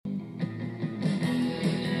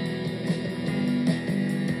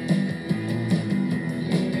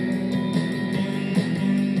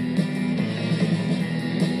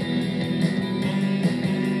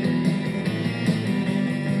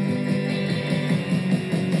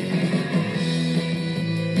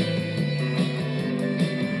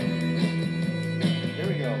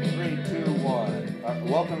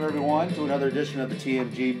everyone, to another edition of the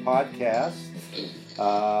TMG podcast.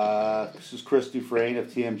 This is Chris Dufresne of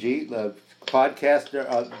TMG. The podcast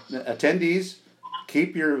attendees,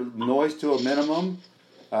 keep your noise to a minimum.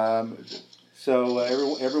 So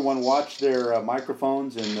everyone watch their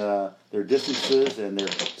microphones and their distances, and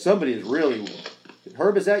somebody is really...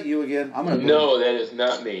 Herb, is that you again? No, that is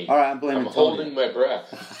not me. All right, I'm blaming I'm Tony. holding my breath.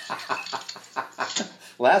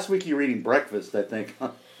 Last week you were eating breakfast, I think,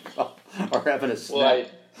 or having a snack. Well,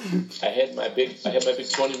 I had my big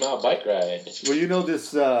 20-mile bike ride. Well, you know this.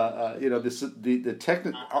 The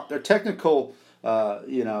technical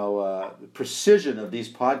precision of these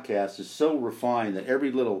podcasts is so refined that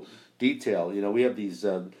every little detail. We have these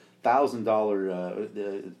thousands of dollars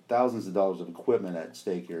of equipment at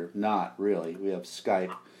stake here. Not really. We have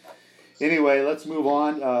Skype. Anyway, let's move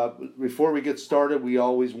on. Before we get started, we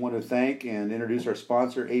always want to thank and introduce our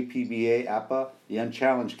sponsor, APBA, the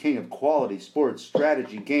unchallenged king of quality sports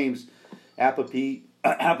strategy games,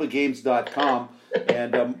 APPAgames.com.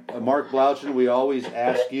 And Mark Blouchin, we always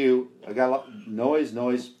ask you, I got a lot,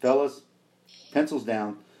 noise, fellas, pencils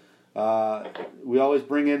down. We always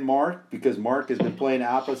bring in Mark because Mark has been playing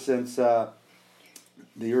APA since the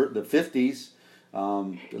 50s.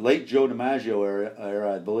 The late Joe DiMaggio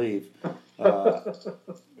era, I believe. But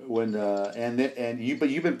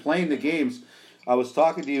you've been playing the games. I was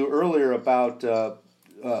talking to you earlier about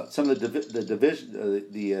some of the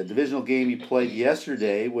divisional game you played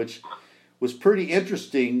yesterday, which was pretty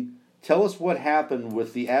interesting. Tell us what happened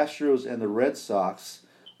with the Astros and the Red Sox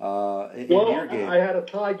in your game. I had a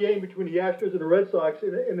tie game between the Astros and the Red Sox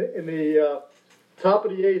in the top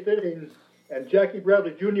of the eighth inning. And Jackie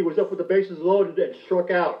Bradley Jr. was up with the bases loaded and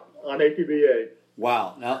struck out on APBA.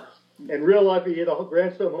 Wow. Now, in real life, he hit a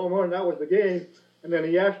grand slam home run, and that was the game. And then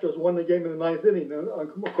the Astros won the game in the ninth inning,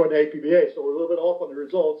 according to APBA. So we're a little bit off on the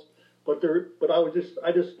results. But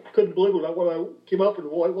I just couldn't believe it. When I came up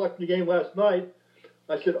and watched the game last night,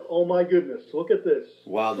 I said, "Oh my goodness, look at this!"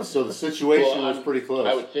 Wow. So the situation was pretty close.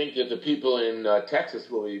 I would think that the people in Texas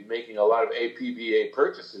will be making a lot of APBA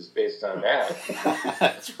purchases based on that.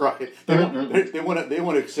 That's right. They want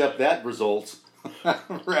to accept that result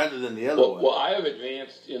rather than the other one. Well, I have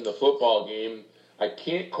advanced in the football game. I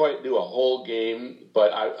can't quite do a whole game,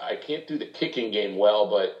 but I can't do the kicking game well.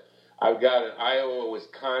 But I've got an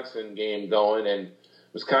Iowa-Wisconsin game going, and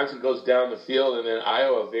Wisconsin goes down the field, and then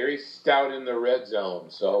Iowa very stout in the red zone.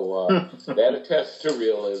 So that attests to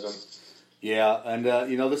realism. Yeah, and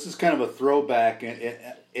this is kind of a throwback.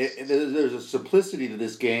 There's a simplicity to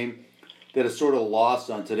this game that is sort of lost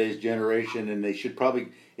on today's generation, and they should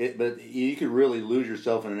probably. But you could really lose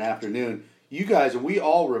yourself in an afternoon. You guys, and we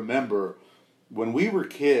all remember when we were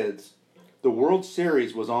kids, the World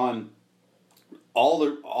Series was on. All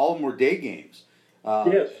of them were day games.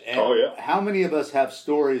 Yes. Oh yeah. How many of us have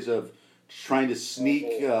stories of trying to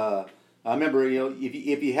sneak? I remember,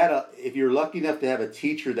 if you're lucky enough to have a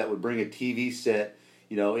teacher that would bring a TV set,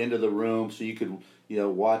 into the room so you could,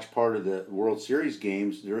 watch part of the World Series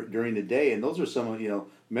games during the day, and those are some,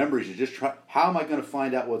 memories. You just try. How am I going to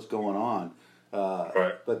find out what's going on?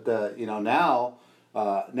 Right. But now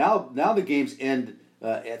the games end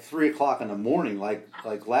at 3:00 in the morning, like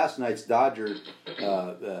last night's Dodger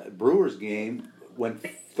Brewers game. Went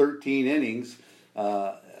 13 innings.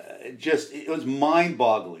 It was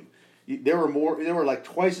mind-boggling. There were like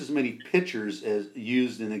twice as many pitchers as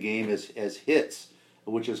used in the game as hits,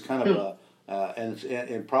 which is kind of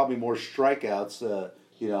and probably more strikeouts,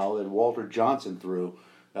 than Walter Johnson threw.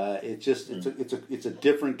 It's a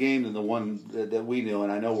different game than the one that we knew,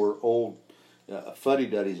 and I know we're old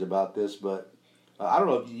fuddy-duddies about this, but I don't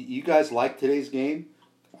know if you guys like today's game.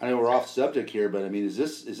 I know we're off subject here, but I mean, is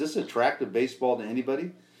this attractive baseball to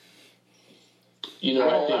anybody? I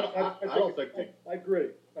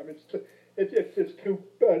agree. I mean,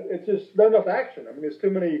 it's just not enough action. I mean, there's too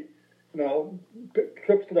many,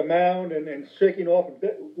 trips to the mound and shaking off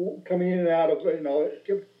and coming in and out of,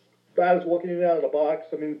 batters walking in and out of the box.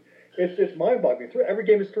 I mean, it's mind-boggling. Every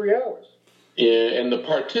game is 3 hours. Yeah, and the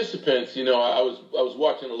participants, I was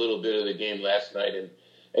watching a little bit of the game last night, and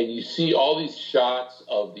you see all these shots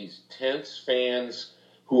of these tense fans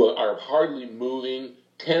who are hardly moving,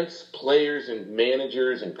 tense players and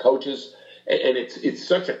managers and coaches. And it's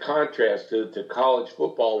such a contrast to college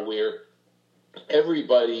football where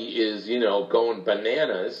everybody is, going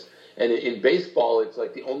bananas. And in baseball, it's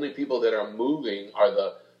like the only people that are moving are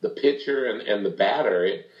the pitcher and the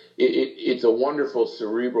batter. It's a wonderful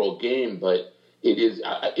cerebral game, but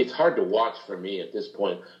it's hard to watch for me at this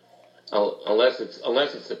point. Unless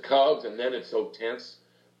it's the Cubs, and then it's so tense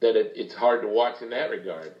that it's hard to watch in that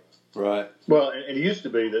regard. Right. Well, and it used to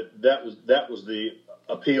be that was the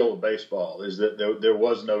appeal of baseball is that there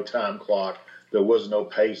was no time clock, there was no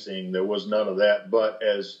pacing, there was none of that. But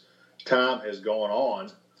as time has gone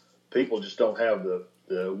on, people just don't have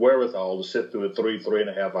the wherewithal to sit through a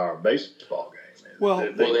 3.5 hour baseball game. Well,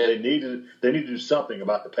 they need to do something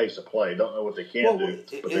about the pace of play. Don't know what they can do,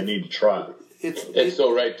 but they need to try. It's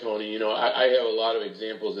so right, Tony. I have a lot of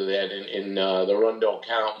examples of that in The Run Don't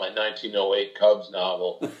Count, my 1908 Cubs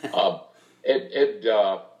novel. Ed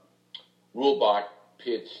Rulebach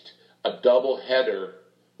pitched a doubleheader,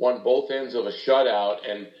 won both ends of a shutout,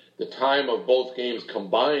 and the time of both games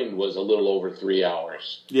combined was a little over 3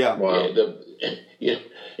 hours. Yeah, wow.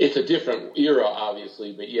 It's a different era,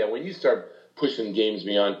 obviously, but yeah, when you start pushing games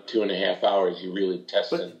beyond 2.5 hours, you're really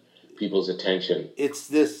testing people's attention. It's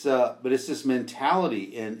this, but it's this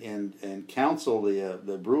mentality, and Counsell,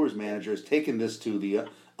 the Brewers manager, has taken this to the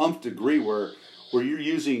umph degree where you're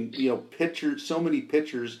using so many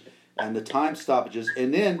pitchers and the time stoppages,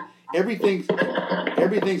 and then everything's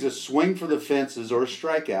a swing for the fences or a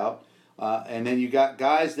strikeout, and then you got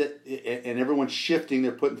guys and everyone's shifting.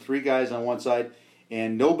 They're putting 3 guys on one side,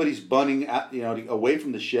 and nobody's bunting out, away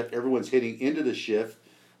from the shift. Everyone's hitting into the shift.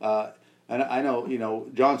 And I know,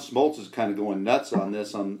 John Smoltz is kind of going nuts on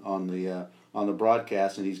this on the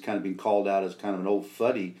broadcast, and he's kind of being called out as kind of an old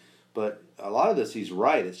fuddy. But a lot of this, he's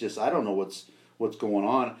right. It's just I don't know what's going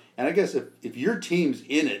on. And I guess if your team's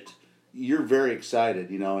in it, you're very excited,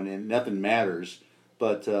 and nothing matters.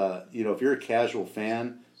 But if you're a casual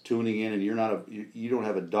fan tuning in and you don't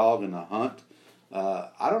have a dog in the hunt,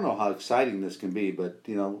 I don't know how exciting this can be. But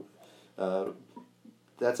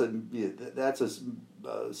that's a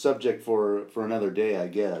subject for another day, I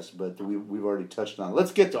guess. But we've already touched on it.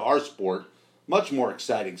 Let's get to our sport, much more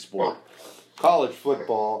exciting sport, college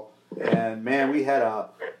football. And man, we had a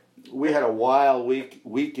wild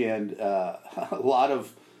weekend. A lot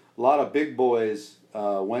of big boys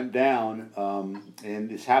went down, and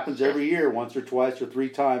this happens every year, once or twice or 3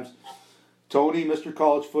 times. Tony, Mr.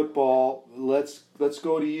 College Football, let's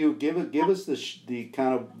go to you. Give us the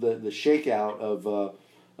kind of the shakeout of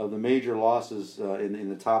the major losses in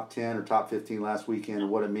the top 10 or top 15 last weekend, and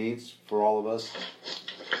what it means for all of us.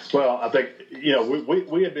 Well, I think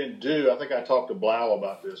we had been due. I think I talked to Blau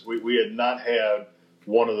about this. We had not had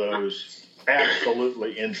one of those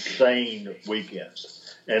absolutely insane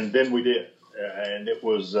weekends, and then we did, and it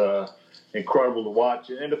was incredible to watch.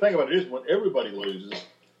 And the thing about it is, when everybody loses,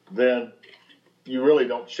 then you really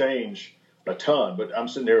don't change a ton. But I'm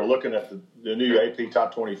sitting here looking at the new AP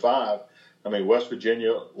Top 25. I mean, West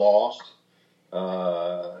Virginia lost.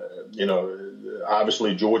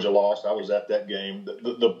 Obviously Georgia lost. I was at that game.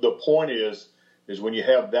 The point is when you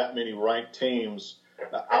have that many ranked teams,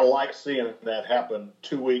 I like seeing that happen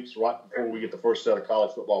 2 weeks right before we get the first set of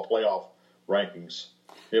college football playoff rankings.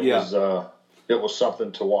 It was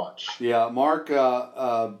something to watch. Yeah, Mark,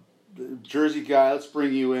 Jersey guy. Let's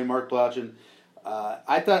bring you in, Mark Blauchen.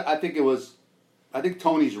 I think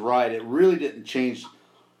Tony's right. It really didn't change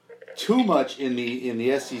too much in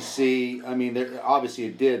the SEC. I mean, obviously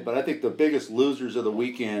it did, but I think the biggest losers of the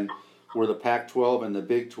weekend were the Pac-12 and the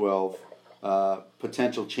Big 12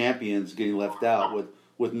 potential champions getting left out.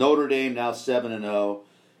 With Notre Dame now 7-0,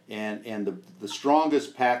 and the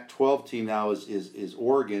strongest Pac-12 team now is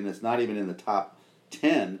Oregon. It's not even in the top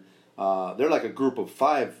 10. They're like a group of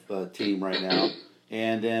 5 team right now,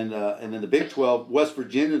 and then the Big 12, West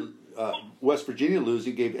Virginia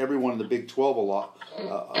losing gave everyone in the Big 12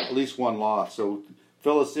 at least one loss. So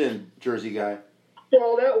fill us in, Jersey guy.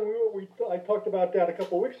 Well, I talked about that a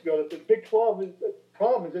couple of weeks ago. That the Big 12 the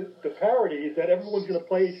problem is the parity is that everyone's going to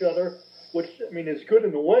play each other, which I mean is good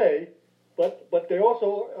in a way, but they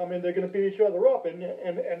also they're going to beat each other up,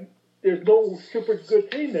 and there's no super good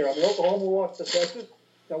team there. I mean, Oklahoma lost to Texas.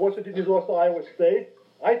 Now West Virginia's lost to Iowa State.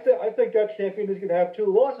 I think that champion is going to have 2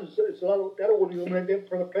 losses, so that'll eliminate them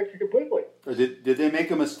from the picture completely. Did they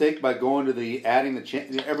make a mistake by going to adding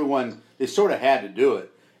the everyone? They sort of had to do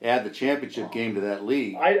it, add the championship game to that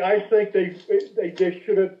league. I think they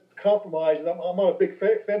should have compromised. I'm not a big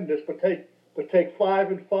fan of this, but take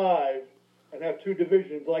 5 and 5 and have 2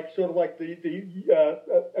 divisions, like the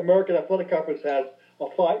American Athletic Conference has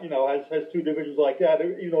has 2 divisions like that,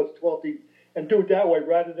 even though it's 12 teams, and do it that way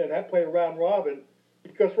rather than play a round robin.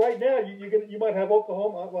 Because right now you might have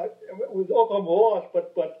Oklahoma. With Oklahoma lost,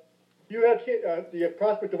 but you had the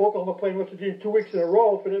prospect of Oklahoma playing West Virginia 2 weeks in a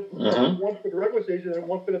row for one for the regular season and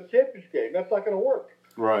one for the championship game. That's not going to work.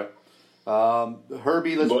 Right.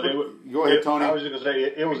 Herbie, go ahead, Tony. I was just going to say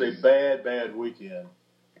it was a bad weekend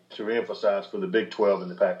to emphasize for the Big 12 and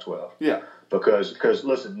the Pac-12. Yeah. Because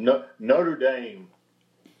listen, Notre Dame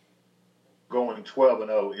going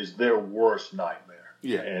 12-0 is their worst nightmare.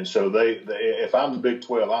 Yeah. And so if I'm the Big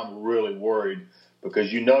 12, I'm really worried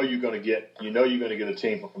because you're going to get a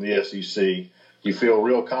team from the SEC. You feel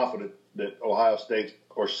real confident that Ohio State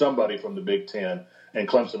or somebody from the Big 10 and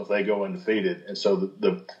Clemson if they go undefeated. And so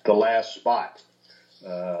the last spot,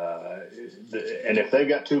 and if they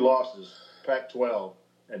got 2 losses, Pac-12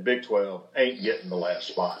 and Big 12 ain't getting the last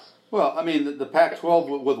spot. Well, I mean, the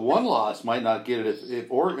Pac-12 with 1 loss might not get it if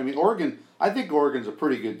Oregon. I mean, Oregon. I think Oregon's a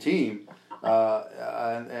pretty good team,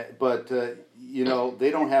 but you know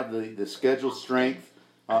they don't have the schedule strength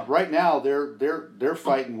right now. They're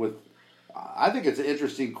fighting with. I think it's an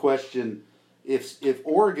interesting question. If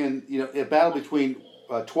Oregon, you know, a battle between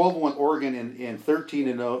 12-1 Oregon and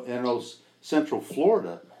 13-0 Central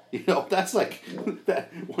Florida. You know, that's like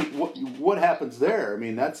that. What happens there? I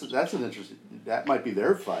mean, that's an interesting. That might be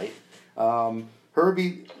their fight.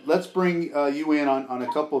 Herbie, let's bring you in on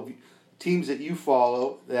a couple of teams that you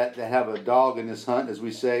follow that have a dog in this hunt, as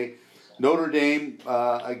we say. Notre Dame,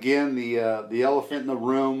 again, the elephant in the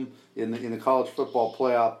room in the college football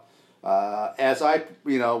playoff.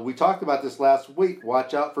 We talked about this last week.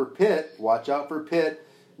 Watch out for Pitt. Watch out for Pitt.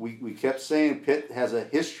 We kept saying Pitt has a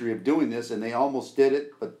history of doing this, and they almost did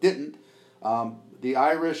it, but didn't. The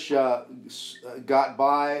Irish got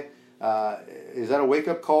by. Is that a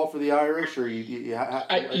wake-up call for the Irish, or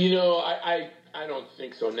I don't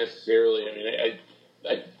think so necessarily. I mean,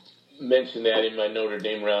 I mentioned that in my Notre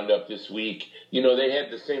Dame roundup this week. You know, they had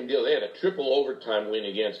the same deal. They had a triple overtime win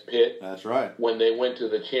against Pitt. That's right. When they went to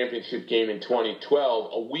the championship game in 2012,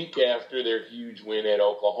 a week after their huge win at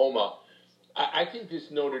Oklahoma. I think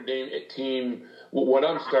this Notre Dame team, what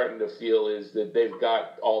I'm starting to feel is that they've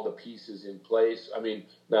got all the pieces in place. I mean,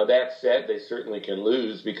 now that said, they certainly can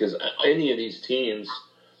lose because any of these teams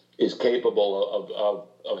is capable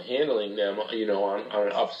of handling them, you know, on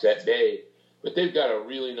an upset day. But they've got a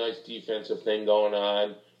really nice defensive thing going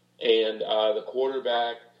on. And the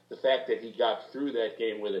quarterback, the fact that he got through that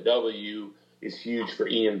game with a W is huge for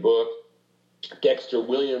Ian Book. Dexter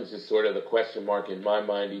Williams is sort of the question mark in my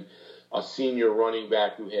mind. A senior running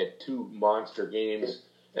back who had 2 monster games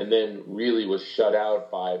and then really was shut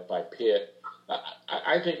out by Pitt.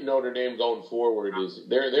 I think Notre Dame going forward is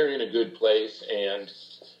they're in a good place, and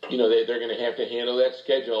you know they're going to have to handle that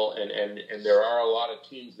schedule, and there are a lot of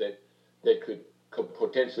teams that could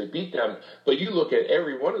potentially beat them. But you look at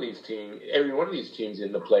every one of these teams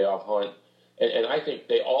in the playoff hunt, and I think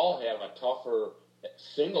they all have a tougher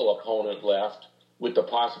single opponent left, with the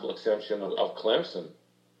possible exception of Clemson.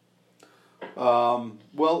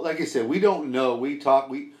 Well, like I said, we don't know. We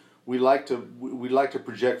like to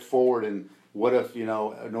project forward, and what if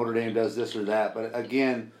Notre Dame does this or that. But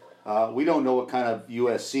again, we don't know what kind of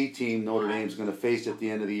USC team Notre Dame's going to face at the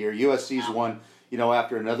end of the year. USC's won,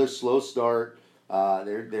 after another slow start.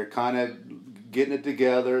 They're kind of getting it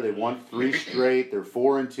together. They won 3 straight. They're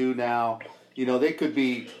 4-2 now. They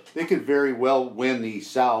could very well win the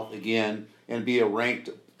South again and be a ranked,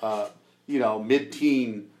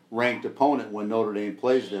 mid-teen ranked opponent when Notre Dame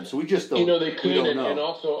plays them. So we just don't. They could, and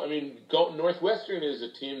also, Northwestern is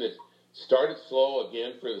a team that started slow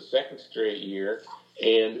again for the 2nd straight year,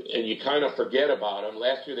 and you kind of forget about them.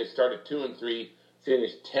 Last year they started 2-3,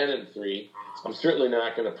 finished 10-3. I'm certainly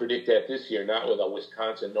not going to predict that this year, not with a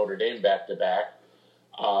Wisconsin Notre Dame back-to-back.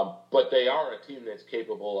 But they are a team that's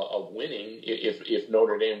capable of winning if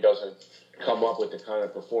Notre Dame doesn't come up with the kind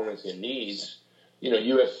of performance it needs.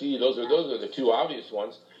 USC, those are the 2 obvious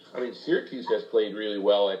ones. Syracuse has played really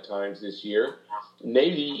well at times this year.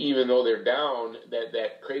 Navy, even though they're down,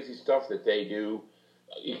 that crazy stuff that they do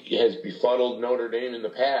has befuddled Notre Dame in the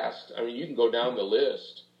past. You can go down the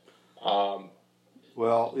list.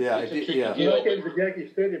 Well, yeah. It's getting to Yankee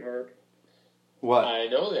Stadium, Herb. What? I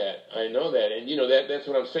know that. And, that's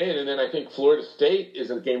what I'm saying. And then I think Florida State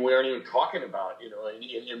is a game we aren't even talking about,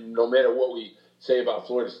 and no matter what we say about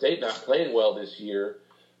Florida State not playing well this year,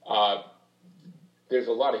 there's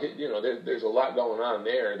a lot of there's a lot going on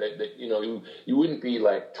there that you wouldn't be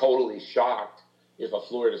like totally shocked if a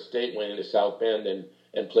Florida State went into South Bend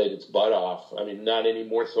and played its butt off. Not any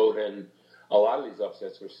more so than a lot of these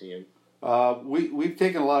upsets we're seeing. We've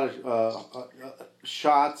taken a lot of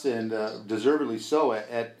shots, and deservedly so,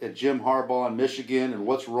 at Jim Harbaugh in Michigan and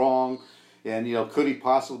what's wrong, and could he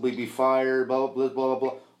possibly be fired? Blah blah blah blah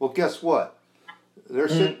blah. Well, guess what? They're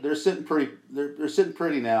sitting pretty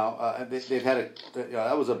now. They've had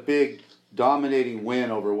that was a big dominating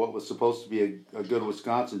win over what was supposed to be a good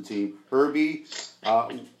Wisconsin team. Herbie,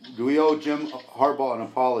 do we owe Jim Harbaugh an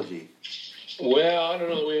apology? Well, I don't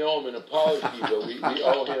know that we owe him an apology, but we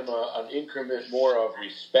owe him an increment more of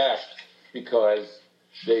respect because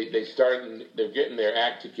they're getting their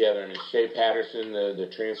act together. I mean, Shea Patterson, the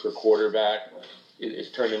transfer quarterback,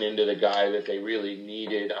 is turning into the guy that they really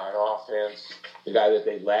needed on offense, the guy that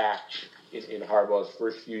they lacked in Harbaugh's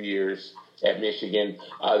first few years at Michigan.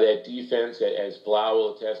 That defense, as Blau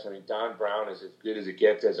will attest, I mean, Don Brown is as good as it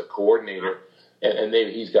gets as a coordinator, and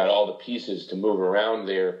he's got all the pieces to move around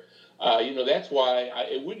there. That's why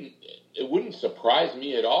it wouldn't surprise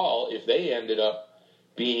me at all if they ended up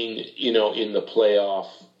being, in the playoff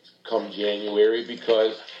come January,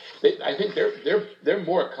 because I think they're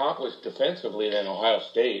more accomplished defensively than Ohio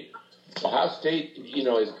State. Ohio State,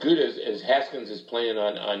 as good as Haskins is playing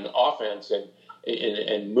on offense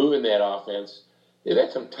and moving that offense, they've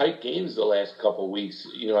had some tight games the last couple of weeks,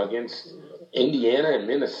 against Indiana and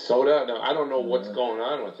Minnesota. Now, I don't know what's going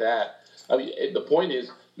on with that. I mean, the point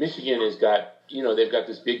is, Michigan has got, they've got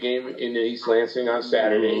this big game in East Lansing on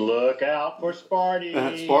Saturday. Look out for Sparty.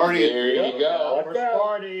 Sparty. There you go. For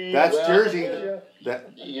Sparty. That's Jersey.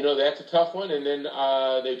 That's a tough one. And then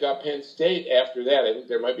they've got Penn State after that. I think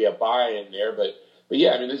there might be a bye in there. But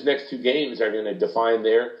yeah, I mean, these next two games are going to define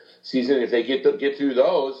their season. If they get through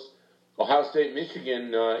those, Ohio State,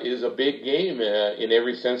 Michigan is a big game in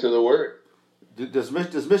every sense of the word. Does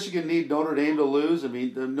Michigan need Notre Dame to lose? I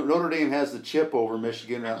mean, Notre Dame has the chip over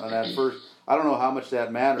Michigan on that first. I don't know how much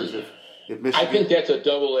that matters if Michigan. I think that's a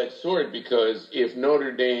double-edged sword, because if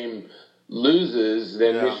Notre Dame loses,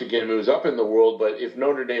 then Michigan moves up in the world. But if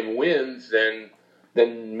Notre Dame wins, then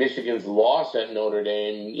Michigan's loss at Notre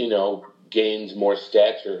Dame, gains more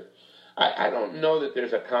stature. I don't know that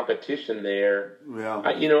there's a competition there. Yeah.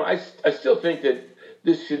 I still think that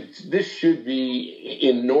this should be,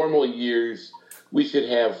 in normal years, we should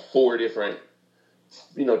have four different,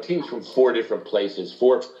 teams from four different places,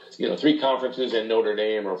 three conferences and Notre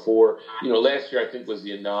Dame, or four. Last year I think was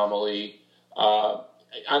the anomaly. I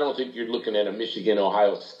don't think you're looking at a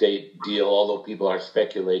Michigan-Ohio State deal, although people are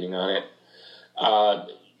speculating on it.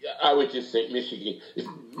 I would just think Michigan.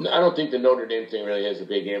 I don't think the Notre Dame thing really has a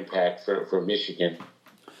big impact for Michigan.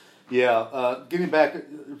 Yeah, getting back,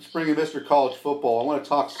 spring and Mr. College Football, I want to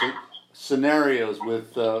talk scenarios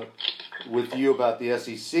with you about the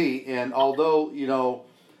SEC. And although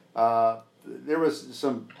there's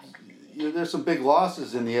some big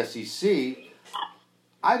losses in the SEC,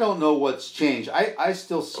 I don't know what's changed. I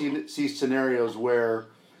still see scenarios where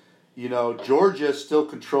Georgia still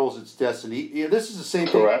controls its destiny. This is the same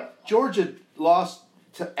thing. Correct. Georgia lost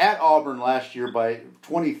at Auburn last year by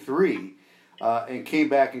 23. And came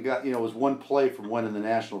back and got, was one play from winning the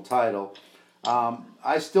national title.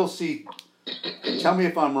 I still see, tell me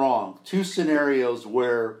if I'm wrong, two scenarios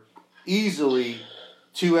where easily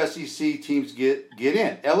two SEC teams get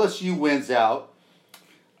in. LSU wins out,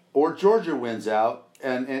 or Georgia wins out,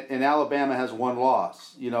 and Alabama has one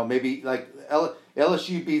loss. Maybe like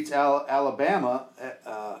LSU beats Alabama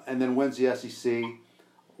and then wins the SEC,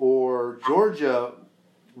 or Georgia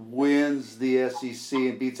wins the SEC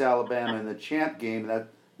and beats Alabama in the champ game. That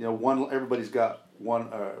everybody's got one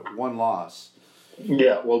loss.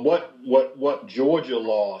 Yeah, well, what Georgia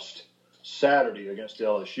lost Saturday against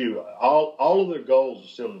LSU, all of their goals are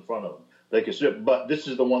still in front of them. They can still, but this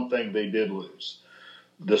is the one thing they did lose: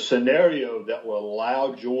 the scenario that will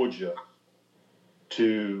allow Georgia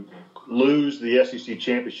to lose the SEC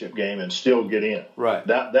championship game and still get in. Right.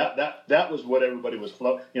 That was what everybody was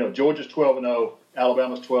floating. Georgia's 12-0.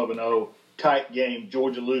 Alabama's 12-0, tight game.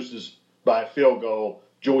 Georgia loses by a field goal.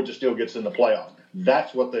 Georgia still gets in the playoff.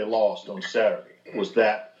 That's what they lost on Saturday. Was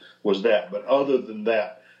that? But other than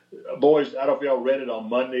that, boys, I don't know if y'all read it on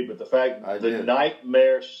Monday, but the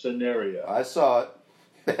nightmare scenario. I saw it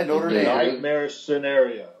at Notre Dame. The nightmare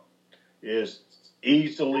scenario is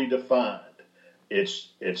easily defined. It's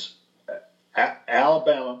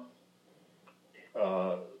Alabama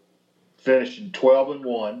finishing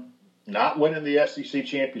 12-1. Not winning the SEC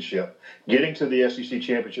championship, getting to the SEC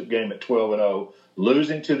championship game at 12-0,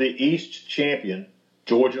 losing to the East champion,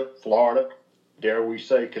 Georgia, Florida, dare we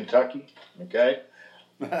say Kentucky, okay?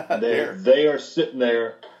 They are sitting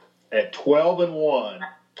there at 12-1,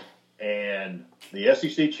 and the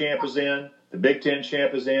SEC champ is in, the Big Ten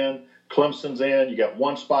champ is in, Clemson's in, you got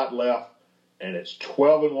one spot left, and it's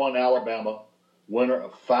 12-1 Alabama, winner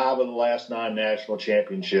of 5 of the last 9 national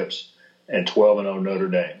championships, and 12-0 Notre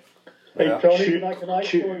Dame. Hey, Tony, can I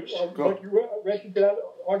let you react to that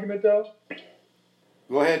argument, though?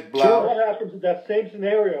 Go ahead, Sure. Blau. What happens in that same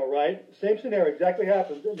scenario, right? Same scenario exactly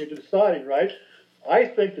happens, and you're deciding, right? I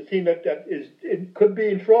think the team that could be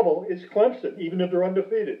in trouble is Clemson, even if they're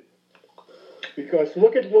undefeated. Because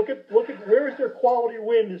look at where is their quality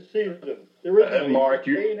win this season? There isn't any. Mark,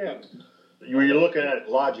 A&M. you're looking at it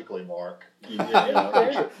logically, Mark.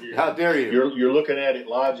 How dare you? You're looking at it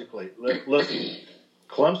logically. Listen,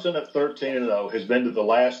 Clemson at 13-0 has been to the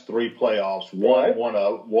last 3 playoffs. Won one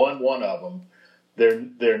of them.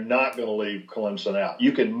 They're not going to leave Clemson out.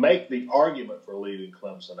 You can make the argument for leaving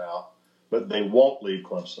Clemson out, but they won't leave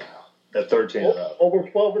Clemson out at 13-0. Over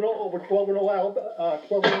 12-0, over 12-0 Alabama,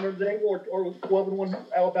 12-1 or 12-1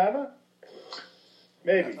 Alabama.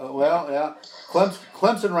 Maybe. Well, yeah.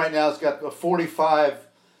 Clemson right now has got a 45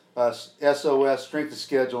 SOS strength of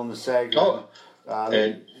schedule in the SAG.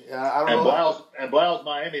 And Blau's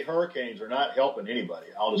Miami Hurricanes are not helping anybody.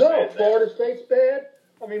 I'll just say Florida State's bad.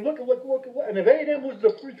 I mean, look. And if A&M loses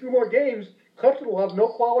the 3 more games, Clemson will have no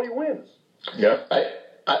quality wins. Yeah.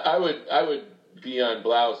 I would be on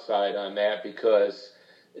Blau's side on that because,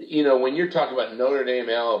 when you're talking about Notre Dame,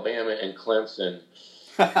 Alabama, and Clemson,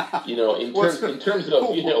 in terms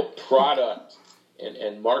of product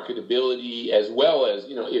and marketability, as well as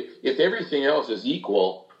if everything else is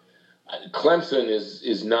equal, Clemson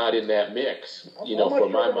is not in that mix. For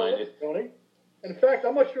my mind. In fact,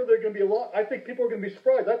 I'm not sure they're going to be a lot. I think people are going to be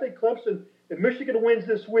surprised. I think Clemson, if Michigan wins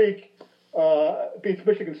this week, beats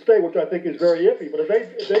Michigan State, which I think is very iffy. But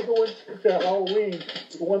if they go into Halloween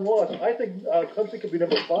with 1 loss, I think Clemson could be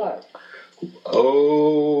number 5.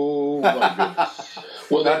 Oh my goodness!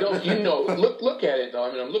 Well, they don't. Look at it though.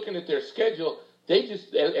 I mean, I'm looking at their schedule. They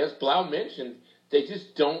just, as Blau mentioned, they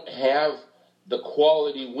just don't have the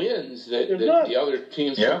quality wins that the other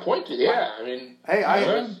teams can point to. Yeah, I mean, hey, I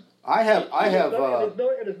have.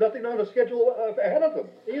 There's nothing on the schedule ahead of them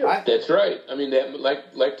either. That's right. I mean, that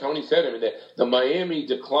like Tony said. I mean, the Miami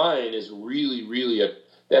decline is really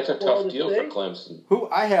that's a tough deal for Clemson.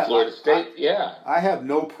 Florida State. I have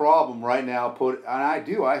no problem right now.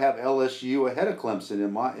 I have LSU ahead of Clemson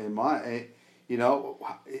in my.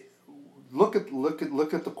 Look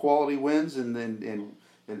at the quality wins and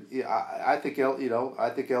I think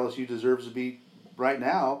LSU deserves to be right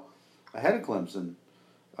now ahead of Clemson.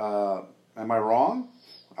 Am I wrong?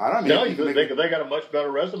 I don't know. No, they got a much better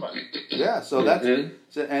resume. Yeah, so that's and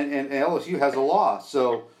LSU has a loss.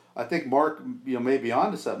 So I think Mark, may be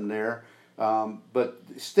onto something there. But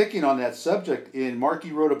sticking on that subject, Mark,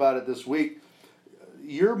 you wrote about it this week.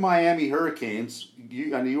 Your Miami Hurricanes.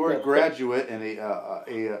 You are a graduate and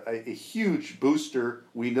a huge booster.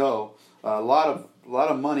 We know a lot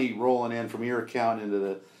of money rolling in from your account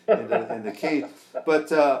into the case. But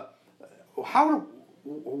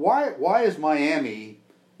why is Miami?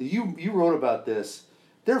 You wrote about this.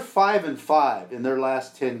 They're 5-5 in their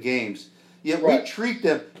last 10 games. Yet we treat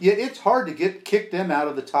them. Yet it's hard to kick them out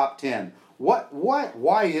of the top 10.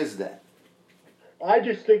 Why is that? I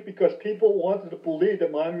just think because people wanted to believe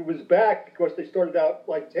that Miami was back because they started out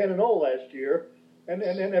like 10-0 last year, and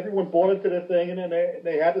everyone bought into the thing, and then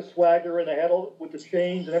they had the swagger and they had all with the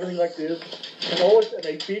chains and everything like this, and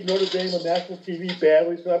they beat Notre Dame on national TV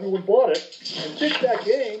badly, so everyone bought it. And since that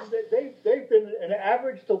game, they've been an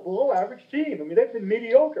average to below average team. I mean, they've been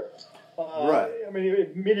mediocre. Right. I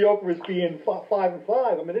mean, mediocre is being 5-5.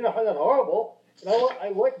 I mean, they're not horrible. And I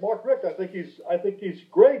like Mark Richt. I think he's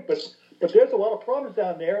great, but there's a lot of problems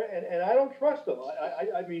down there, and I don't trust them.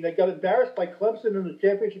 I mean, they got embarrassed by Clemson in the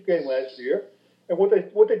championship game last year, and what they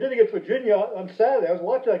did against Virginia on Saturday. I was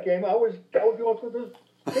watching that game. I was going through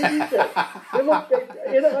the TV set. They look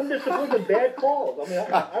undisciplined and bad calls. I mean,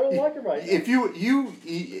 I don't like them right now. If you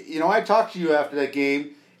I talked to you after that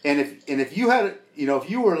game, and if you had if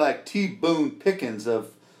you were like T. Boone Pickens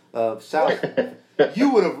of South,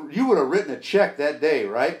 you would have written a check that day,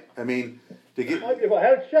 right? I mean. If I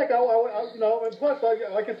had a check, and plus,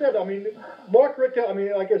 like I said, I mean, Mark Richt, I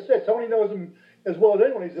mean, like I said, Tony knows him as well as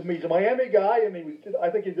anyone. He's a Miami guy, and I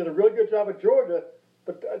think he did a really good job at Georgia.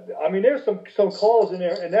 But, I mean, there's some calls in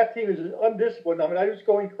there, and that team is undisciplined. I mean, I was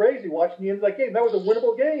going crazy watching the end of that game. That was a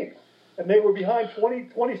winnable game. And they were behind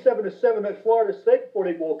 27-7 at Florida State before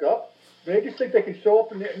they woke up. And they just think they can show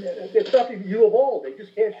up, and it's nothing U of all. They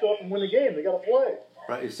just can't show up and win the game. They got to play.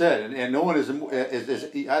 Right, you said, and no one is.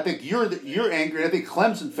 I think you're angry. I think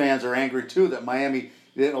Clemson fans are angry too that Miami,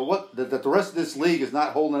 that the rest of this league is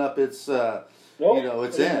not holding up its,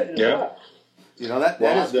 its end. Yeah, that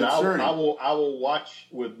is concerning. I will watch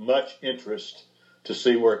with much interest to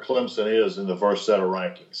see where Clemson is in the first set of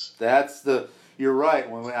rankings. You're right.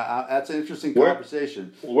 That's an interesting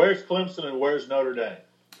conversation. Where's Clemson and where's Notre Dame?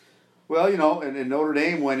 Well, and Notre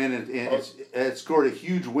Dame went in and scored a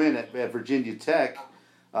huge win at Virginia Tech.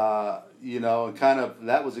 And kind of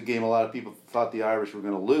that was a game a lot of people thought the Irish were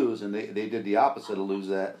going to lose, and they did the opposite of lose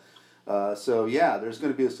that. So there's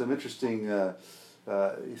going to be some interesting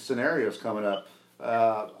scenarios coming up.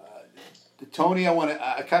 Tony,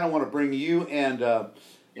 I kind of want to bring you and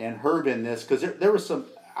Herb in this because there was some.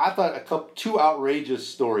 I thought two outrageous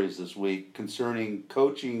stories this week concerning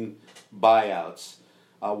coaching buyouts.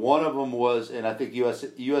 One of them was, and I think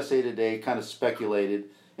USA Today kind of speculated,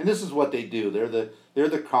 and this is what they do. They're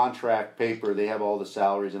the contract paper. They have all the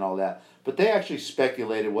salaries and all that, but they actually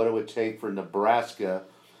speculated what it would take for Nebraska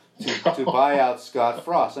to buy out Scott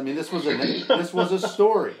Frost. I mean, this was a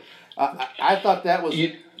story. I thought that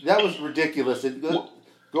was ridiculous.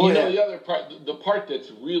 Go ahead. The other part, the part that's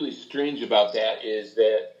really strange about that is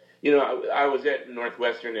that, I was at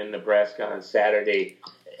Northwestern in Nebraska on Saturday,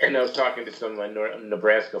 and I was talking to some of my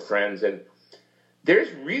Nebraska friends, and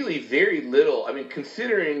there's really very little, I mean,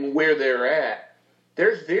 considering where they're at,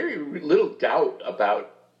 there's very little doubt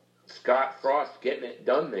about Scott Frost getting it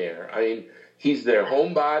done there. I mean, he's their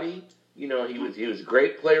homebody. He was a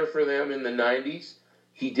great player for them in the 90s.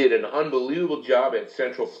 He did an unbelievable job at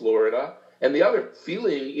Central Florida. And the other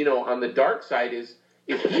feeling, on the dark side is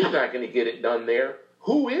if he's not going to get it done there,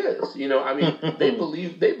 who is? I mean, they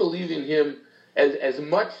believe in him as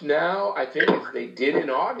much now, I think, as they did in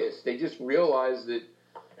August. They just realized that,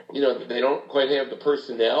 they don't quite have the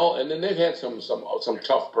personnel. And then they've had some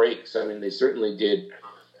tough breaks. I mean, they certainly did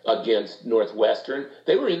against Northwestern.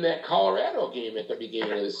 They were in that Colorado game at the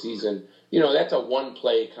beginning of the season. That's a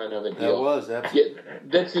one-play kind of a deal. That was, absolutely. Yeah,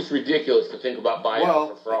 that's just ridiculous to think about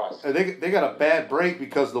buyout for Frost. They got a bad break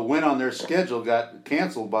because the win on their schedule got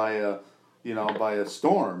canceled by a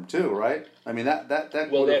storm too, right? I mean that.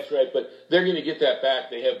 Well, that's right, but they're going to get that back.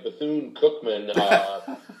 They have Bethune-Cookman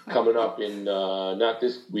coming up in not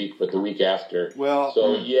this week, but the week after. Well,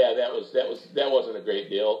 so that wasn't a great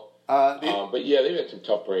deal. But yeah, they've had some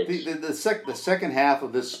tough breaks. The second half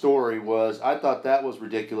of this story I thought that was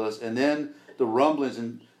ridiculous, and then the rumblings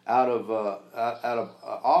out of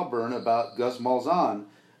Auburn about Gus Malzahn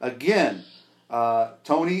again.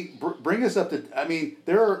 Tony, bring us up to. I mean,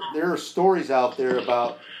 there are stories out there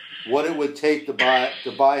about what it would take to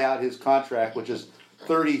buy out his contract, which is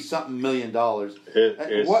 $30-something million.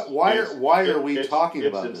 Why are we talking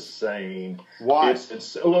about this? It's insane. Why?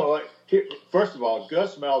 First of all,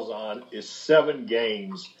 Gus Malzahn is 7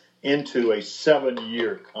 games into a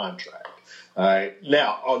 7-year contract. All right.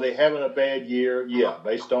 Now, are they having a bad year? Yeah,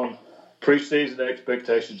 based on preseason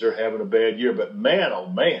expectations, they're having a bad year. But man, oh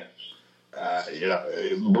man,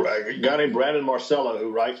 a guy named Brandon Marcello,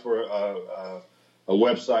 who writes for a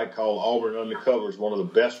website called Auburn Undercover, is one of the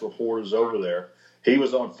best reporters over there. He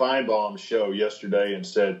was on Feinbaum's show yesterday and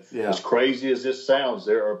said, as crazy as this sounds,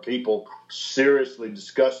 there are people seriously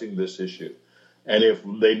discussing this issue. And if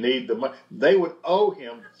they need the money, they would owe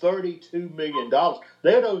him $32 million.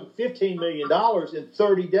 They would owe him $15 million in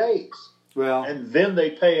 30 days. Well, and then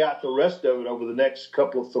they pay out the rest of it over the next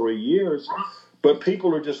couple of 3 years. But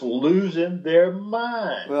people are just losing their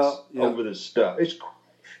minds over this stuff.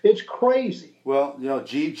 It's crazy. Well,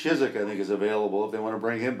 Gene Chizik, I think, is available if they want to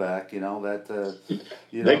bring him back. They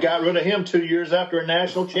got rid of him 2 years after a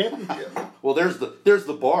national championship. Well, there's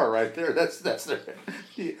the bar right there. That's their,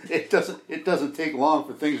 it doesn't take long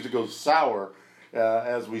for things to go sour,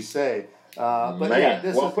 as we say. But man,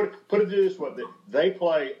 put it this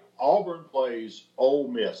way: Auburn plays Ole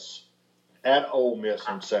Miss at Ole Miss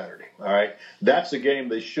on Saturday. All right, that's a game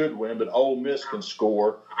they should win, but Ole Miss can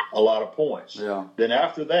score a lot of points. Yeah. Then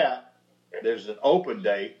after that, there's an open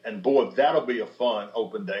date, and boy, that'll be a fun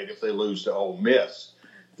open date if they lose to Ole Miss.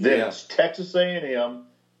 Then it's Texas A&M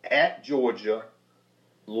at Georgia,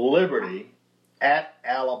 Liberty at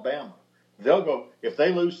Alabama. They'll go if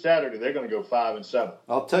they lose Saturday, they're going to go 5-7.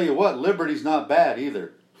 I'll tell you what, Liberty's not bad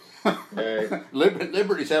either.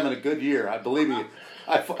 Liberty's having a good year. I believe me.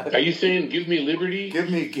 Are you saying give me Liberty? Give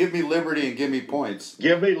me Liberty and give me points.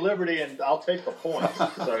 Give me Liberty and I'll take the points.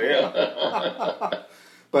 So yeah.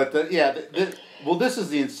 But this is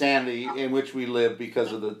the insanity in which we live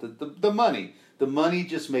because of the money. The money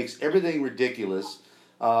just makes everything ridiculous,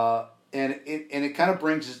 and it kind of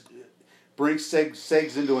brings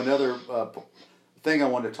segs into another thing I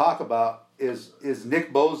want to talk about is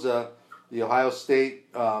Nick Bosa, the Ohio State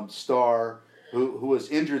star who was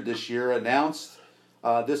injured this year, announced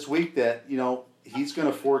this week that he's going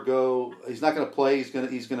to forego. He's not going to play. He's going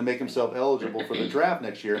to make himself eligible for the draft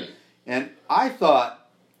next year. And I thought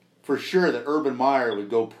for sure that Urban Meyer would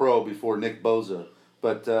go pro before Nick Bosa,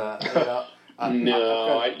 but no.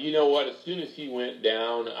 You know what? As soon as he went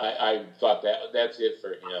down, I thought that's it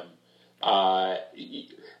for him.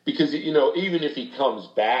 Because even if he comes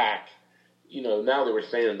back, now they were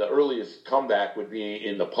saying the earliest comeback would be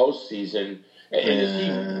in the postseason.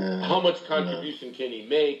 And how much contribution can he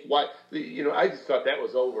make? Why? I just thought that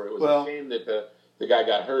was over. It was a shame that the guy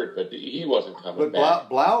got hurt, but he wasn't coming But back.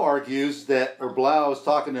 Blau argues that, or Blau was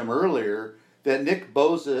talking to him earlier, that Nick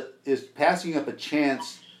Bosa is passing up a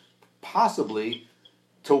chance, possibly,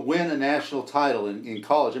 to win a national title in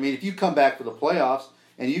college. I mean, if you come back for the playoffs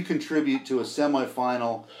and you contribute to a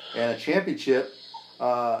semifinal and a championship,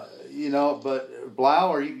 but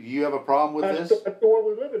Blau, you have a problem with this? That's the world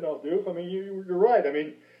we live in, though, Duke. I mean, you're right. I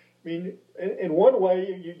mean, in one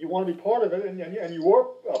way, you want to be part of it, and you were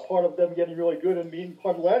a part of them getting really good and being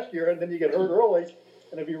part of last year, and then you get hurt early.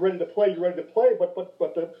 And if you're ready to play, you're ready to play. But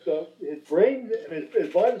his brain and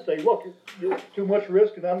his body say, look, it's too much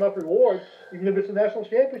risk and not enough reward, even if it's a national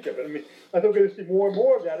championship. I mean, I think we're going to see more and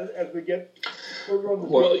more of that as we get further on the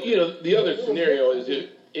season. Well, the other scenario is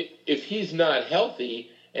if he's not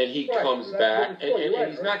healthy and he comes back and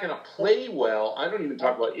he's not going to play well. I don't even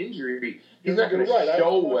talk about injury. He's not going to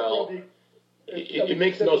show well. It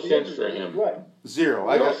makes no sense for him. Right. Zero.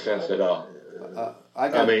 No sense at all.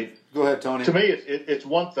 Go ahead, Tony. To me, it's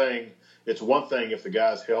one thing. It's one thing if the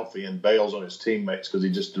guy's healthy and bails on his teammates because he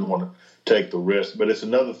just didn't want to take the risk. But it's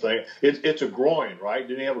another thing. It's a groin, right?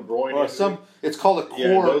 Didn't he have a groin injury? It's called a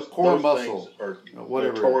core those muscle. Things are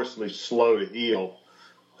whatever. Notoriously slow to heal,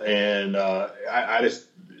 and I just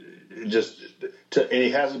and he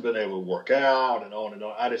hasn't been able to work out and on and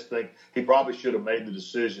on. I just think he probably should have made the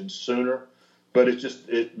decision sooner. But it's just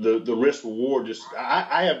the risk reward. Just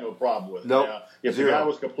I have no problem with it. Nope. Now, if Zero. the guy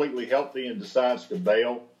was completely healthy and decides to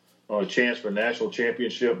bail on a chance for a national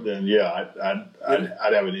championship, then yeah,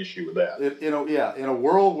 I'd have an issue with that. In a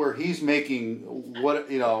world where he's making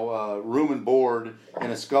room and board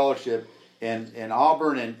and a scholarship, and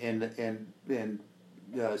Auburn and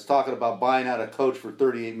is talking about buying out a coach for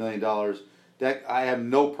 $38 million. That I have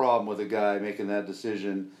no problem with a guy making that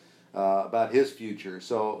decision about his future.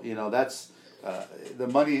 So that's. The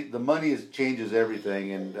money changes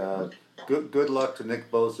everything, and good luck to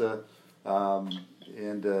Nick Bosa,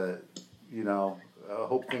 and I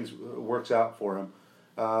hope things works out for him.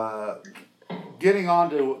 Getting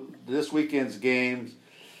on to this weekend's games,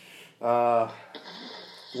 what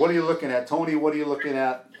are you looking at, Tony? What are you looking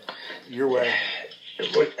at your way?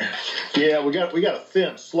 Yeah, we got a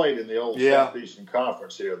thin slate in the old Southeastern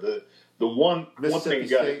Conference here. The one thing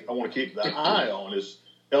I want to keep the eye on is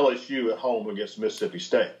LSU at home against Mississippi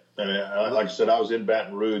State. And like I said, I was in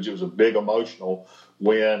Baton Rouge. It was a big emotional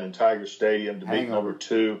win in Tiger Stadium to beat number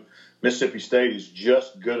 2. Mississippi State is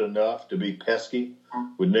just good enough to be pesky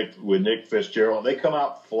with Nick Fitzgerald. They come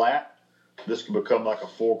out flat. This could become like a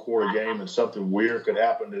 4-quarter game, and something weird could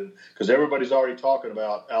happen because everybody's already talking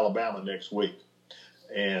about Alabama next week.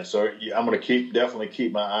 And so I'm going to definitely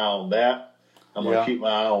keep my eye on that. I'm going to keep my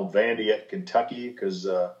eye on Vandy at Kentucky because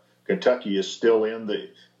Kentucky is still in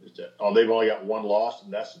they've only got one loss,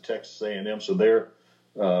 and that's the Texas A&M, so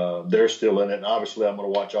they're still in it. And obviously, I'm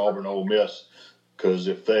going to watch Auburn Ole Miss because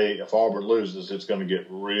if Auburn loses, it's going to get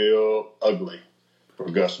real ugly for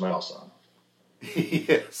Gus Malzahn.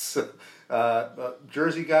 Yes,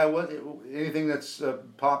 Jersey guy. Anything that's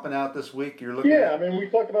popping out this week? You're looking. Yeah, I mean, we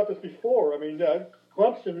talked about this before. I mean,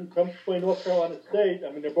 Clemson playing North Carolina State.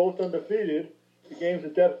 I mean, they're both undefeated. The game's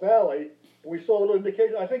at Death Valley. We saw a little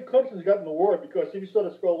indication. I think Clemson's gotten the word because if you saw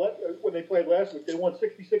the score when they played last week, they won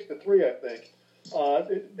 66-3, I think.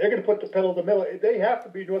 They're going to put the pedal to the metal. They have to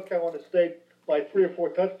beat North Carolina State by 3 or 4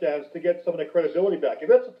 touchdowns to get some of their credibility back. If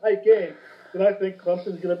that's a tight game, then I think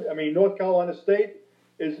Clemson's going to. I mean, North Carolina State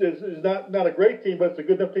is not a great team, but it's a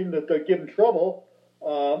good enough team that they're giving trouble.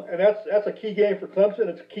 And that's a key game for Clemson.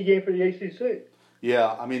 It's a key game for the ACC.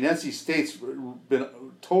 Yeah, I mean, NC State's been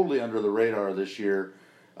totally under the radar this year.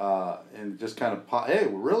 And just kind of, hey,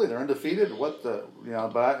 really, they're undefeated? But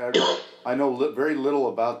I know very little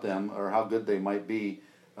about them or how good they might be.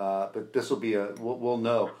 But this will be we'll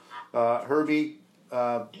know. Herbie,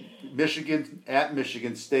 Michigan at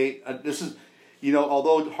Michigan State. This is,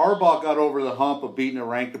 although Harbaugh got over the hump of beating a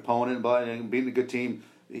ranked opponent and beating a good team,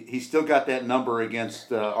 he still got that number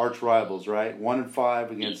against arch rivals, right?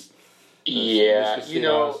 1-5 against.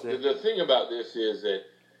 The thing about this is that.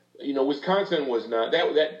 Wisconsin was not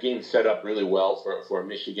that game set up really well for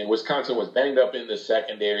Michigan. Wisconsin was banged up in the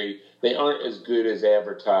secondary. They aren't as good as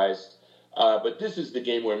advertised. But this is the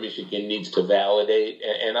game where Michigan needs to validate,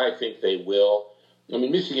 and I think they will. I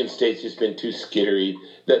mean, Michigan State's just been too skittery.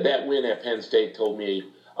 That win at Penn State told me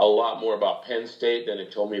a lot more about Penn State than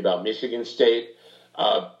it told me about Michigan State.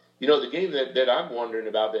 The game that I'm wondering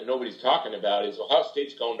about that nobody's talking about is Ohio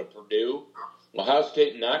State's going to Purdue. Ohio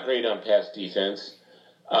State not great on pass defense.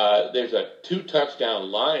 There's a 2-touchdown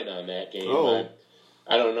line on that game. Oh.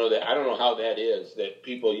 I don't know that. I don't know how that is. That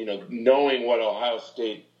people, knowing what Ohio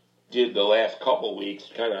State did the last couple weeks,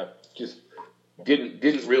 kind of just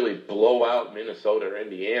didn't really blow out Minnesota or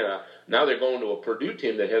Indiana. Now they're going to a Purdue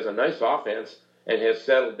team that has a nice offense and has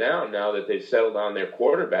settled down now that they've settled on their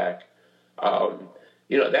quarterback.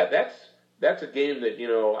 That's a game that,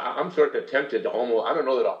 I'm sort of tempted to almost, I don't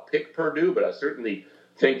know that I'll pick Purdue, but I certainly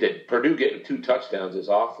think that Purdue getting 2 touchdowns is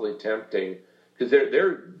awfully tempting because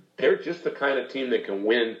they're just the kind of team that can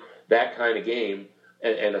win that kind of game,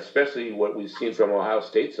 and especially what we've seen from Ohio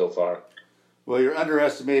State so far. Well, you're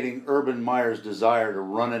underestimating Urban Meyer's desire to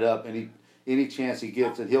run it up any chance he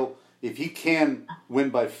gets, and if he can win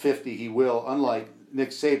by 50, he will. Unlike Nick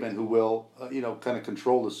Saban, who will kind of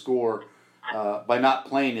control the score by not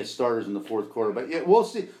playing his starters in the fourth quarter. But yeah, we'll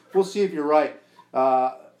see. We'll see if you're right.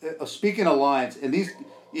 Speaking of lines, and these,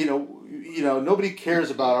 nobody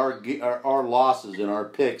cares about our losses and our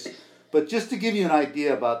picks, but just to give you an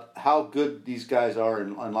idea about how good these guys are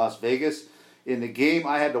in Las Vegas, in the game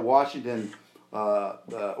I had the Washington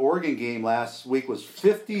Oregon game last week was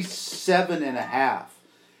 57.5,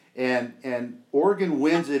 and Oregon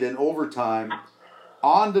wins it in overtime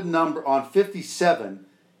on 57,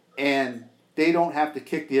 and they don't have to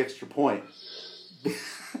kick the extra point.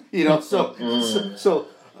 So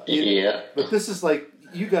yeah. But this is like,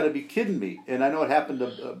 you got to be kidding me. And I know it happened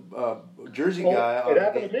to Jersey guy. It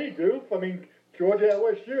happened to me, Doof. I mean, Georgia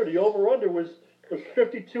LSU, the over-under was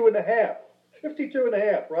 52.5.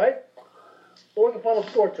 52.5, right? What was the final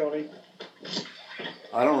score, Tony?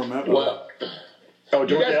 I don't remember. Well,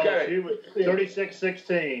 Georgia LSU was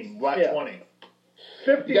 36-16, Black 20.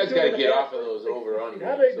 You guys got to get off of those over-under.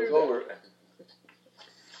 How they do that?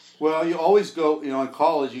 Well, you always go, in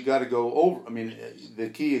college, you got to go over. I mean, the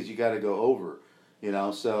key is you got to go over,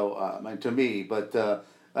 so, to me. But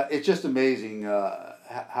it's just amazing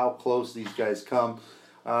how close these guys come.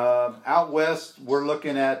 Out west, we're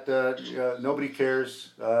looking at nobody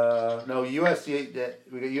cares. No, USC,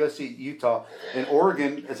 we got USC, Utah, and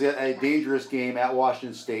Oregon is a dangerous game at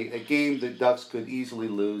Washington State, a game the Ducks could easily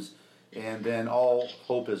lose, and then all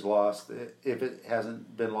hope is lost if it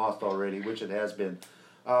hasn't been lost already, which it has been.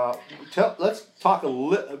 Let's talk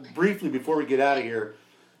briefly before we get out of here.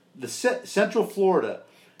 The Central Florida.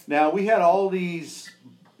 Now, we had all these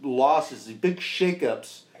losses, these big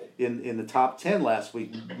shakeups in the top 10 last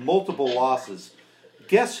week, multiple losses.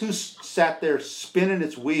 Guess who sat there spinning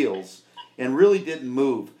its wheels and really didn't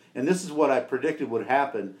move? And this is what I predicted would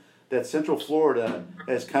happen, that Central Florida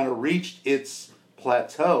has kind of reached its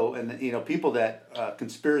plateau, and people that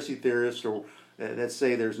conspiracy theorists or that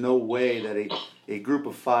say there's no way that a group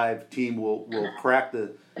of 5 team will crack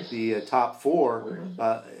the top 4.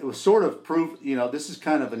 It was sort of proof. This is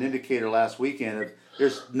kind of an indicator last weekend of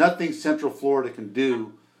there's nothing Central Florida can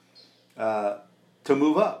do to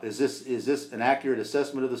move up. Is this an accurate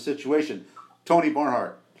assessment of the situation? Tony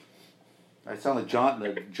Barnhart. I sound like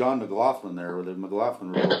John McLaughlin there with the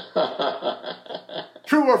McLaughlin rule.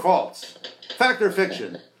 True or false? Fact or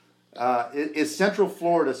fiction? Is Central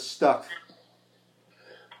Florida stuck?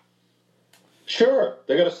 Sure,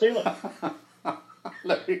 they got a ceiling.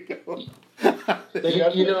 There you go. They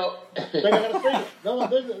got a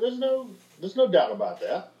ceiling. There's no doubt about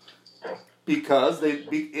that. Because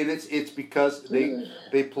it's because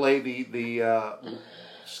they play their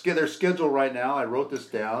schedule right now. I wrote this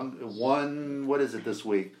down. What is it this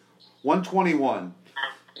week? 121.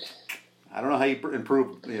 I don't know how you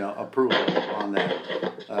approve on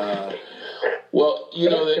that. Well,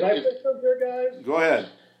 can I say something here, guys? Go ahead.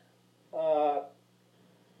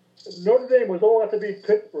 Notre Dame was all out to beat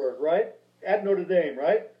Pittsburgh, right? At Notre Dame,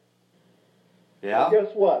 right? Yeah. And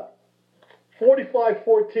guess what?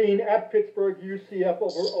 45-14 at Pittsburgh, UCF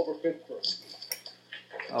over Pittsburgh.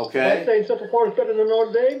 Okay. Am I saying Central Florida's better than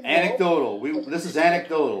Notre Dame? Anecdotal. This is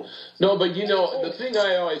anecdotal. No, but the thing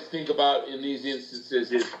I always think about in these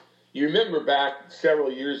instances is, you remember back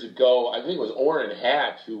several years ago, I think it was Orrin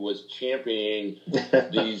Hatch who was championing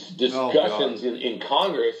these discussions in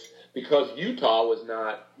Congress because Utah was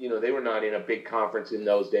not, they were not in a big conference in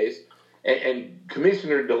those days. And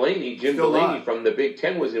Commissioner Delaney, Jim Delaney from the Big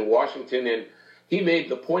Ten, was in Washington, and he made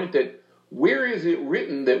the point that where is it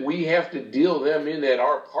written that we have to deal them in at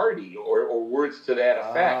our party, or words to that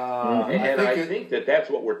effect? I think that's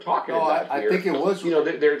what we're talking about here. I think it was.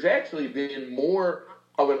 There's actually been more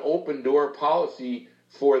of an open door policy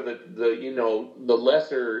for the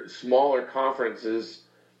lesser, smaller conferences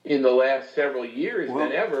in the last several years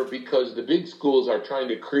than ever, because the big schools are trying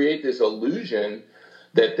to create this illusion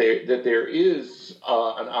that there is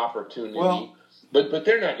an opportunity, but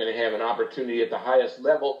they're not going to have an opportunity at the highest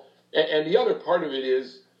level. And the other part of it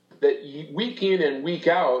is that week in and week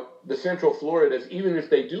out, the Central Floridas, even if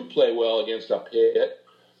they do play well against a Pitt,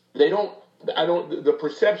 they don't The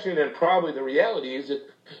perception and probably the reality is that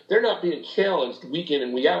they're not being challenged week in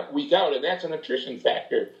and week out, and that's an attrition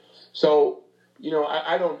factor. So,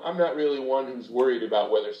 I'm not really one who's worried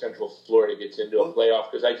about whether Central Florida gets into a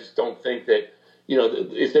playoff, because I just don't think that,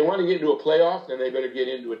 if they want to get into a playoff, then they better get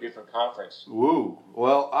into a different conference. Woo.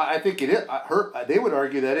 Well, I think it is. They would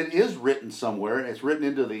argue that it is written somewhere. It's written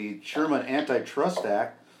into the Sherman Antitrust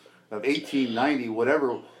Act of 1890,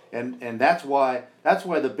 whatever. And that's why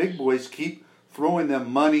the big boys keep throwing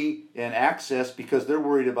them money and access, because they're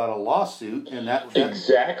worried about a lawsuit. And that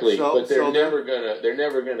exactly. But they're never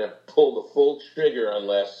gonna pull the full trigger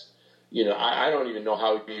unless I don't even know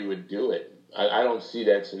how you would do it. I don't see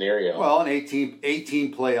that scenario. Well, an 18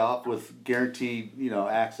 playoff with guaranteed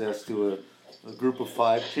access to a group of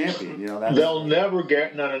 5 champion. They'll never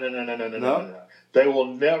get no. They will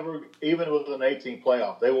never, even with an 18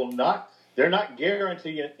 playoff, they will not. They're not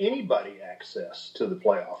guaranteeing anybody access to the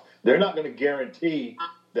playoff. They're not going to guarantee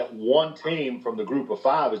that one team from the group of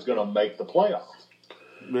 5 is going to make the playoff.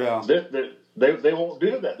 Yeah, they won't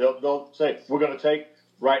do that. They'll say, we're going to take,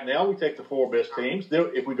 right now we take the 4 best teams.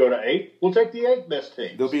 If we go to 8, we'll take the 8 best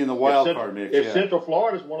teams. They'll be in the wild card mix. If Central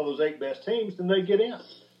Florida is one of those 8 best teams, then they get in.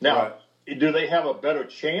 Now, do they have a better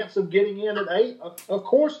chance of getting in at 8? Of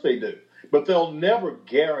course they do. But they'll never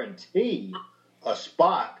guarantee a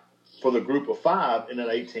spot for the group of 5 in an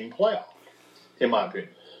 18 playoff, in my opinion.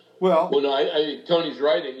 Well, no, Tony's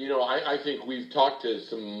right, and I think I've talked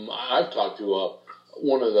to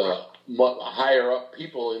one of the higher up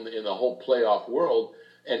people in the whole playoff world,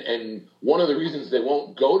 and one of the reasons they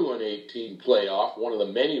won't go to an 18 playoff, one of the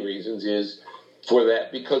many reasons, is for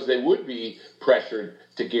that, because they would be pressured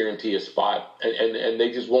to guarantee a spot, and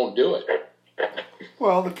they just won't do it.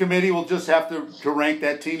 Well, the committee will just have to rank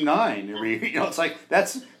that team 9. It's like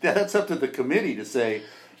that's up to the committee to say,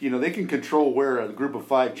 they can control where a group of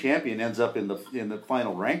 5 champion ends up in the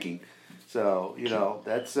final ranking. So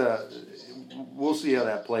that's we'll see how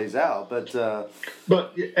that plays out. But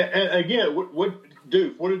and again, what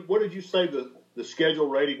did you say the schedule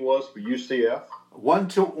rating was for UCF?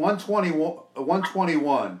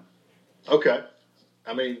 121. Okay,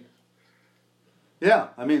 I mean. Yeah,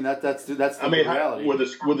 I mean that's the reality.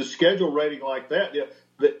 With a schedule rating like that,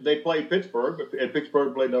 they played Pittsburgh, and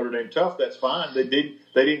Pittsburgh played Notre Dame tough. That's fine. They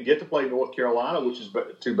didn't get to play North Carolina, which is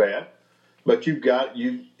too bad. But to get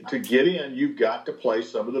in, you've got to play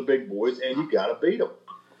some of the big boys, and you've got to beat them.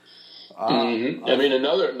 Mm-hmm. I mean,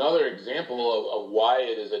 another example of why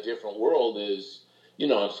it is a different world is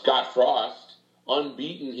Scott Frost,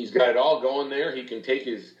 unbeaten. He's got it all going there. He can take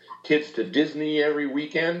his kids to Disney every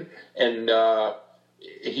weekend, and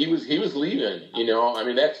he was leaving. I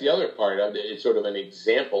mean, that's the other part of it. It's sort of an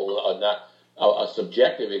example, not a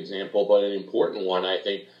subjective example, but an important one. I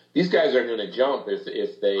think these guys are going to jump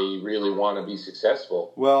if they really want to be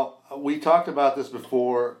successful. Well, we talked about this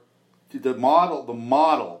before. The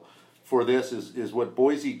model for this is what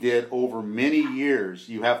Boise did over many years.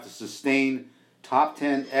 You have to sustain top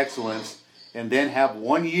 10 excellence, and then have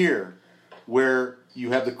 1 year where you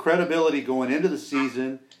have the credibility going into the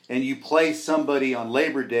season, and you play somebody on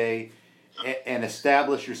Labor Day and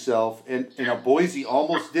establish yourself. And Boise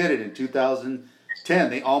almost did it in 2010.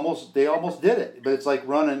 They almost did it, but it's like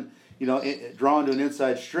running, drawn to an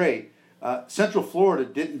inside straight. Central Florida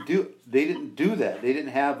didn't do that. They didn't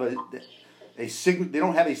have they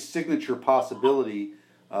don't have a signature possibility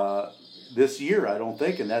this year, I don't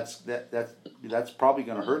think, and that's probably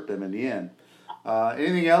going to hurt them in the end.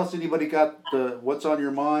 Anything else? Anybody got what's on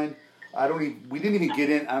your mind? We didn't even get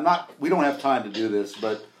in. We don't have time to do this,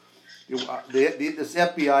 but this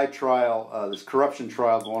FBI trial, this corruption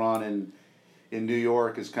trial going on in New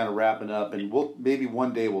York is kind of wrapping up, and maybe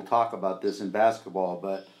one day we'll talk about this in basketball.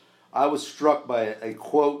 But I was struck by a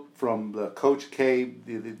quote from the Coach K,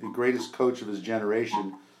 the greatest coach of his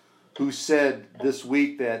generation, who said this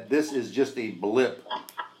week that this is just a blip.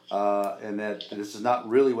 And that this is not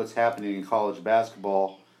really what's happening in college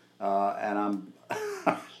basketball, and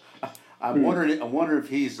I'm wondering if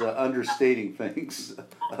he's understating things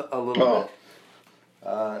a little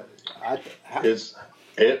bit. It's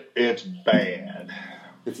bad.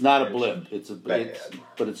 It's not a blip.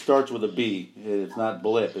 But it starts with a B. It's not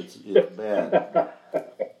blip. It's bad.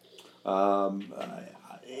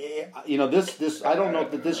 This I don't know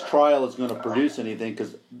that this trial is going to produce anything,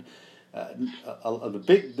 because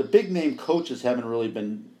the big name coaches haven't really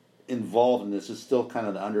been involved in this. It's still kind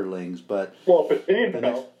of the underlings, but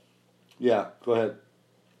Pitino. Yeah, go ahead.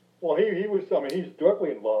 Well, he was. I mean, he's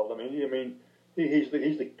directly involved. He's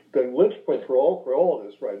the linchpin for all of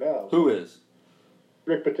this right now. Who is?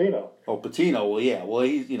 Rick Pitino. Oh, Pitino. Well, yeah. Well,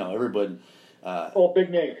 he's everybody. big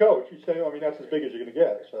name coach. You say, I mean, that's as big as you're going to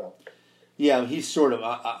get. So. Yeah, he's sort of.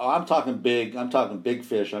 I'm talking big. I'm talking big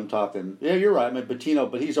fish. I'm talking. Yeah, you're right. I mean, Pitino,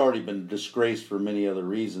 but he's already been disgraced for many other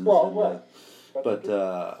reasons. Well, but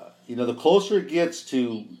the closer it gets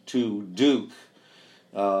to Duke,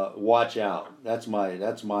 watch out. That's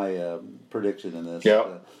my prediction in this.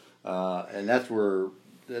 Yeah. And that's where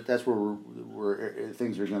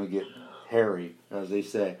things are going to get hairy, as they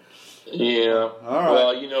say. Yeah. All right.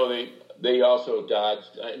 Well, they also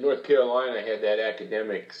dodged. North Carolina had that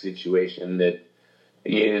academic situation that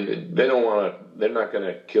they don't want to. They're not going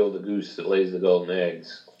to kill the goose that lays the golden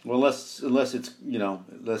eggs. Well, unless it's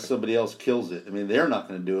unless somebody else kills it. I mean, they're not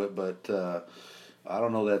going to do it, but I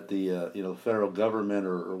don't know that the federal government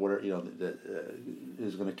or whatever that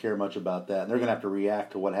is going to care much about that. And they're going to have to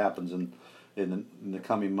react to what happens in the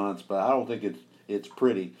coming months. But I don't think it's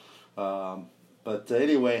pretty. But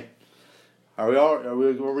anyway, are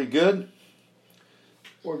we good?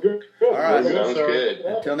 We're good. All right. Sounds good.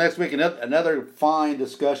 Until next week, another fine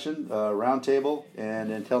discussion, roundtable,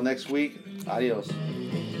 and until next week, adios.